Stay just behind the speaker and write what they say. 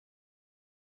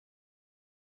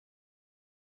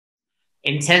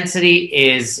Intensity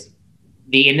is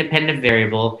the independent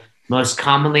variable most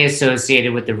commonly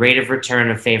associated with the rate of return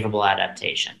of favorable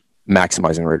adaptation.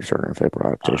 Maximizing rate of return of favorable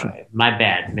adaptation. Right. My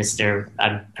bad, Mister.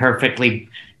 I'm perfectly,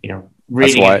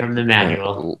 reading it from the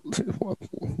manual.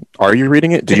 Are you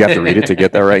reading it? Did you have to read it to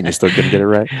get that right, and you still couldn't get it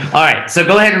right? All right, so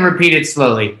go ahead and repeat it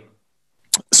slowly.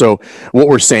 So what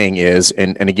we're saying is,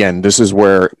 and again, this is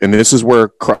where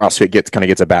CrossFit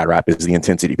gets a bad rap, is the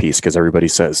intensity piece, because everybody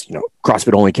says,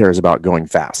 CrossFit only cares about going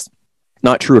fast.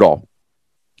 Not true at all.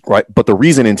 Right. But the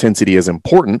reason intensity is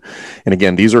important, and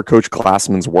again, these are Coach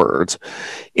Classman's words,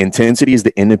 intensity is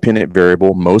the independent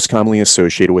variable most commonly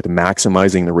associated with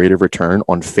maximizing the rate of return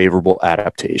on favorable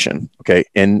adaptation. Okay.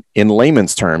 And in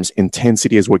layman's terms,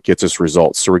 intensity is what gets us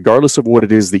results. So regardless of what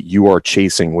it is that you are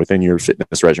chasing within your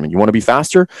fitness regimen, you want to be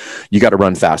faster, you got to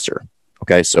run faster.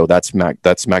 Okay. So that's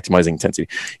maximizing intensity.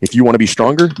 If you want to be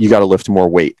stronger, you got to lift more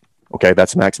weight. Okay,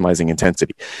 that's maximizing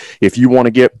intensity. If you want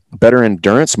to get better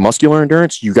endurance, muscular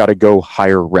endurance, you got to go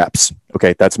higher reps.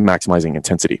 Okay, that's maximizing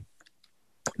intensity.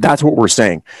 That's what we're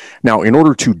saying. Now, in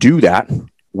order to do that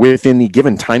within the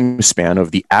given time span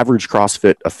of the average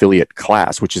CrossFit affiliate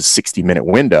class, which is 60-minute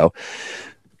window,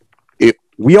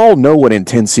 we all know what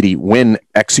intensity, when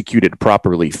executed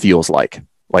properly, feels like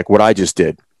what I just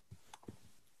did.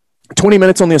 20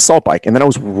 minutes on the assault bike, and then I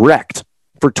was wrecked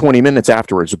for 20 minutes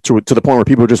afterwards, to the point where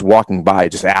people were just walking by,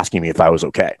 just asking me if I was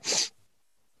okay.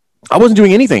 I wasn't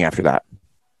doing anything after that.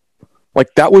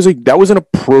 That was an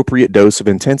appropriate dose of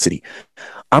intensity.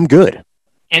 I'm good.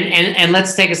 And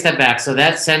let's take a step back. So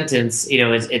that sentence,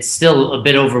 it's still a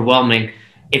bit overwhelming.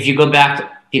 If you go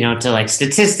back, to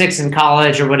statistics in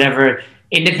college or whatever,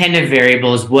 independent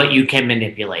variable is what you can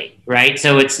manipulate, right?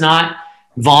 So it's not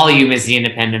volume is the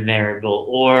independent variable,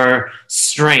 or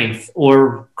strength,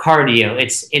 or cardio.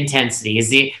 It's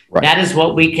intensity. That is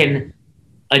what we can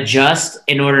adjust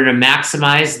in order to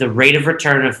maximize the rate of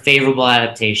return of favorable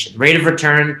adaptation. Rate of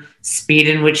return, speed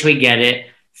in which we get it,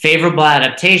 favorable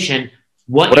adaptation,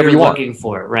 whatever you're looking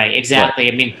for. Right, exactly.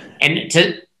 Right. I mean, and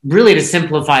to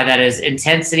simplify that is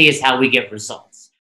intensity is how we get results.